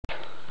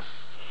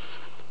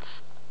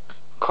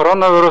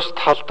коронавирус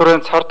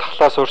талдварын цар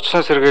тахлаас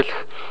урьдчилан сэргийлэх,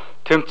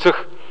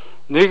 тэмцэх,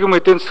 нийгэм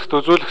эдийн засагт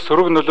үзүүлэх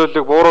сөрөг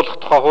нөлөөллийг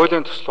бууруулах тухай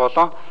хуулийн төсөл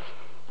болон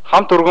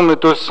хамт өргөн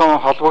мэдүүлсэн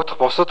холбогдох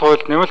бусад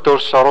хуульд нэмэлт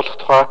өөрчлөлт оруулах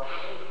тухай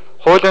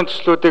хуулийн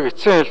төслүүдийг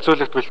эцсийн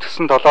хэлэлцүүлэгт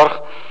бэлтгэсэн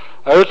талаарх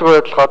аюулгүй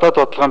байдал гадаад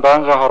бодлогын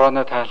байнгын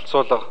хорооны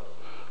танилцуулга.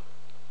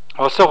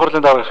 Улсын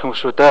хурлын дарга ирэх юм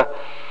шүү дээ.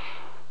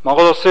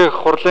 Монгол Улсын их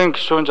хурлын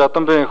гишүүн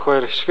Жаданбын их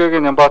баяр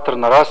Хишгэгийн Нямбаатар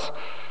нараас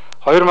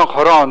 2020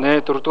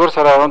 оны 4-р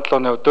сарын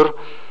 17-ны өдөр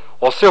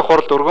Улсын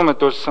хуралд өргөн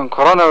мэдүүлсэн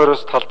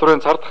коронавирус талдварын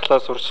цар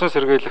тахлаас урьдчилан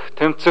сэргийлэх,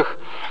 тэмцэх,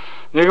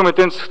 нийгэм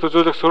эдийн засагт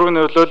үзүүлэх сөрөг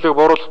нөлөөллийг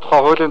бууруулах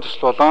тухай хуулийн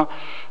төсөл болон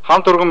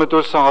хамт өргөн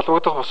мэдүүлсэн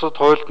холбогдох бусад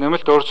хуульд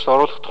нэмэлт өөрчлөлт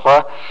оруулах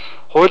тухай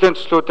хуулийн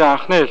төслүүдийн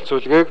анхны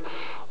хэлэлцүүлгийг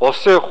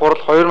Улсын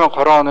хурал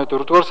 2020 оны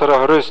 4-р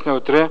сарын 29-ны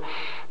өдрийн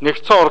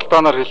нэгдсэн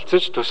уралдаанаар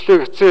хэлэлцэж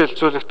төслийг эцсийн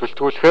хэлэлцүүлэгт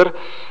бэлтгүүлэхээр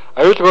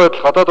аюулгүй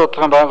байдал гадаад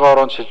бодлогын байнгын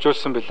хороонд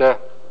шилжүүлсэн билээ.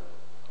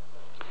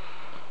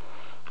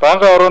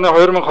 Байнгын хорооны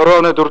 2020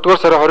 оны 4-р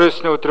сарын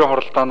 29-ны өдрийн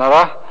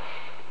хуралдаанаараа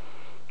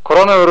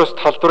коронавирус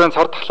талдварын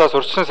цар тахлаас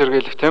урьдчилан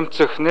сэргийлэх,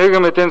 тэмцэх,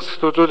 нийгэм эдийн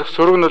засагт үзүүлэх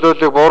сөрөг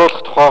нөлөөллийг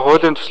бууруулах тухай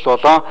хуулийн төсөл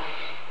болон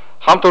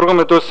хамт өргөн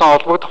мэдүүлсэн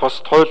холбогдох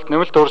бусад хуульд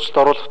нэмэлт өөрчлөлт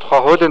оруулах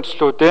тухай хуулийн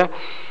төслүүдийн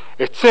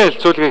эцсийн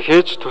хэлэлцүүлгийг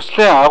хийж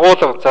төслийн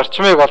агуулга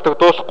зарчмыг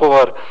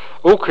алдагдуулахгүйгээр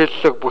үг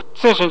хэллэг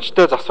бүтцийн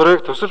шинжтэй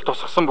засварыг төсөл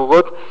тусгасан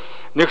бөгөөд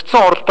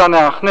нэгдсэн уралдааны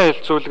анхны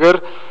хэлэлцүүлгээр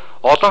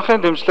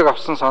олонхын дэмжлэг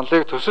авсан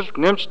саналыг төсөлд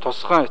нэмж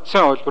тусган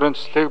эцсийн хувилбарын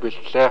төслийг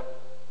бэлтгэлээ.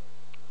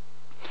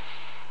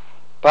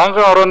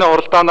 Байнгын хорооны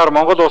уралдаанаар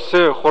Монгол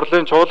Улсын их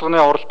хурлын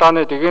чуулганы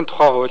уралдааны дэгийн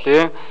тухай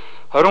хуулийн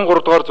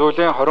 23 дугаар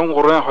зүйлийн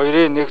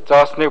 23-ын 2-1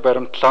 заасныг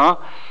баримтлан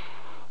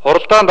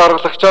уралдаан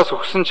даргалагчаас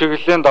өгсөн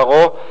чиглэлийн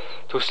дагуу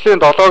төслийн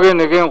 7-гийн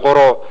 1-ийн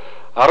 3,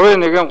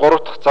 11-ийн 3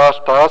 дахь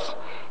заалтаас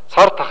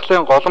цар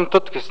тахлын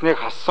голомтод гэснийг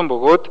хассан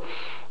бөгөөд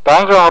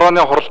байнгын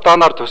хорооны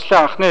хуралдаанаар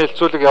төслийн анхны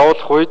хэлэлцүүлэг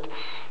явуулах үед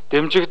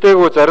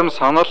дэмжигдээгүй зарим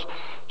санал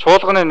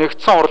чуулганы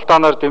нэгдсэн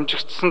уралдаанаар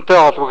дэмжигдсэнтэй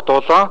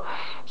холбогдуулан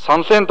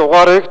саналын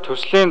дугаарыг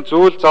төслийн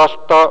зүйл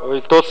заалтаа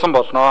уялдуулсан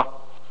болно.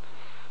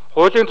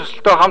 Хуулийн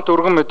төсөлтөд хамт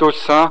өргөн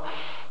мэдүүлсэн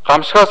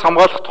гамшигаас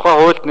хамгаалах тухай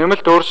хуульд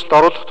нэмэлт өөрчлөлт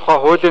оруулах тухай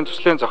хуулийн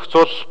төслийн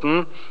зохицуулалт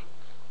нь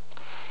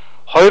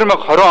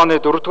 2020 оны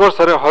 4-р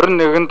сарын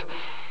 21-нд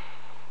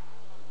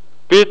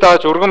бие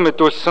дааж өргөн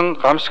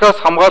мэдүүлсэн гамшигаас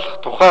хамгаалах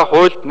тухай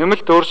хуульд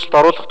нэмэлт өөрчлөлт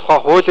оруулах тухай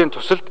хуулийн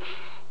төсөлд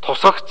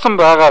тусгагдсан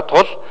байгаа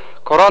тул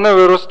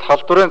коронавирус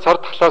талдварын цар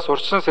тахлаас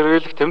урьдчилан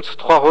сэргийлэх, тэмцэх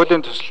тухай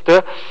хуулийн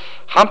төсөлтэй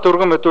хамт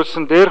өргөн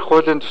мэдүүлсэн дээрх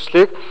хуулийн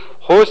төслийг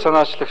хууль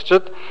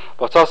санаачлагчид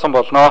буцаасан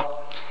болно.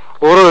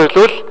 Өөрөөр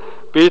хэлбэл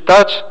бие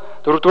дааж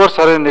 4-р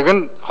сарын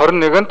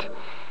 21-нд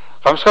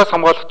гамшигаас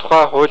хамгаалах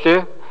тухай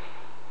хуулийн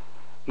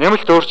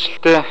нэмэлт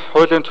өөрчлөлттэй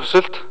хуулийн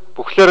төсөлд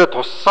бүхлээрээ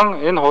туссан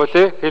энэ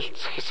хуулийн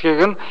хэлэлцэх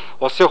хэсгийг нь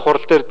улсын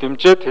хурал дээр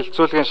дэмжиж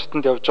хэлэлцүүлгийн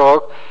шатанд явж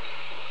байгааг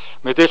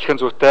мэдээлэх нь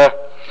зүйтэй.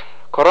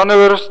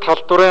 Коронавирус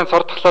талдварын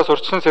цар тахлаас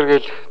урьдчилан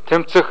сэргийлэх,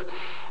 тэмцэх,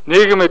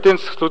 нийгэм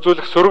эдийн засагт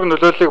үзүүлэх сөрөг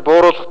нөлөөллийг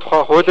бууруулах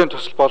тухай хуулийн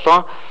төсөл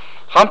болон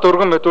хамт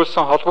өргөн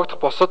мэдүүлсэн холбогдох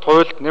бусад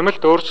хуульд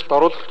нэмэлт өөрчлөлт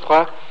оруулах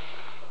тухай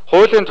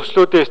хуулийн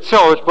төслүүдийн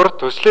эцсийн хувилбар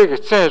төслийг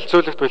эцсийн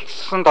хэлэлцүүлэгт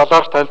бэлтгэсэн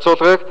талаарх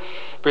танилцуулгыг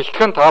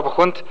бэлтгэн та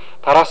бүхэнд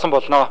тараасан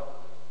болно.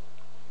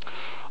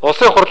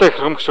 Улсын хурлын их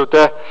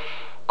хэмжүүдэд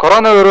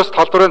коронавирус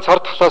талдварын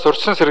цар тахлаас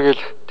урьдчилан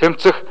сэргийлэх,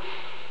 тэмцэх,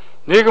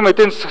 нийгэм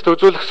эдийн засагт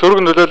үзүүлэх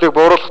сөрөг нөлөөллийг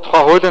бууруулах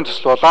тухай хуулийн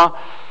төсөл болон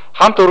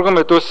хамт өргөн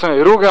мэдүүлсэн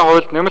эрүүгийн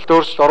хуульд нэмэлт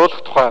өөрчлөлт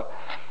оруулах тухай,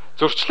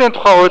 зөрчлийн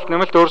тухай хуульд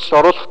нэмэлт өөрчлөлт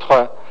оруулах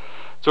тухай,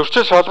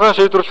 зөрчил шалган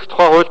шийдвэрлэх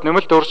тухай хуульд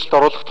нэмэлт өөрчлөлт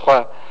оруулах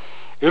тухай,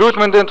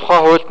 эрүүл мэндийн тухай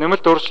хуульд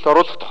нэмэлт өөрчлөлт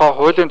оруулах тухай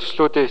хуулийн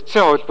төслүүдийн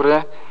эцсийн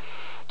хувилбарын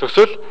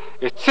төсөл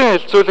эцсийн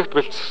хэлэлцүүлэгт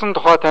бэлтгэсэн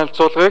тухай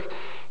танилцуулгыг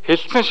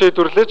хэлэлцэн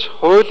шийдвэрлэж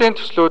хуулийн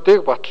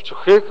төслүүдийг баталж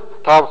өгөхийг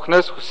та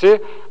бүхнээс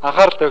хүсье.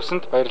 Анхаарал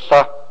тавьсанд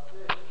баярлалаа.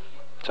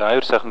 За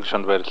аюурсайхан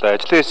гишүүнд баярлалаа.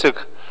 Ажлын хэсэг